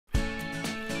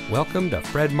Welcome to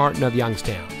Fred Martin of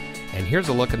Youngstown, and here's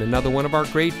a look at another one of our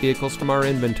great vehicles from our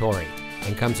inventory,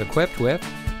 and comes equipped with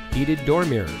heated door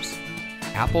mirrors,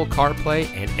 Apple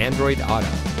CarPlay and Android Auto,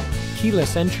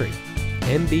 keyless entry,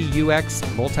 MBUX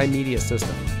multimedia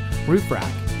system, roof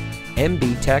rack,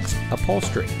 MB Text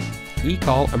upholstery,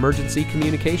 eCall emergency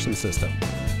communication system,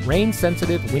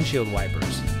 rain-sensitive windshield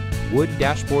wipers, wood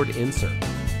dashboard insert,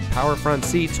 power front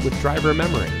seats with driver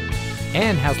memory,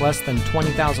 and has less than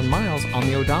 20,000 miles on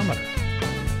the odometer.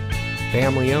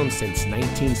 Family owned since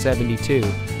 1972,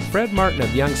 Fred Martin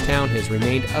of Youngstown has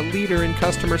remained a leader in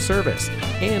customer service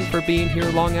and for being here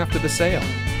long after the sale.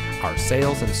 Our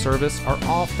sales and service are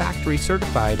all factory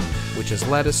certified, which has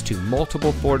led us to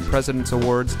multiple Ford President's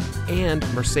Awards and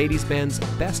Mercedes-Benz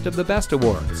Best of the Best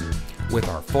Awards. With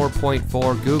our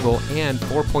 4.4 Google and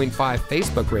 4.5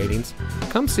 Facebook ratings,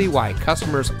 come see why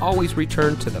customers always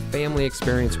return to the family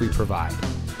experience we provide.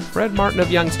 Fred Martin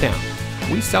of Youngstown.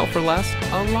 We sell for less,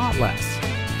 a lot less.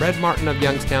 Fred Martin of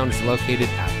Youngstown is located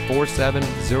at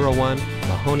 4701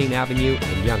 Mahoning Avenue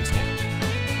in Youngstown.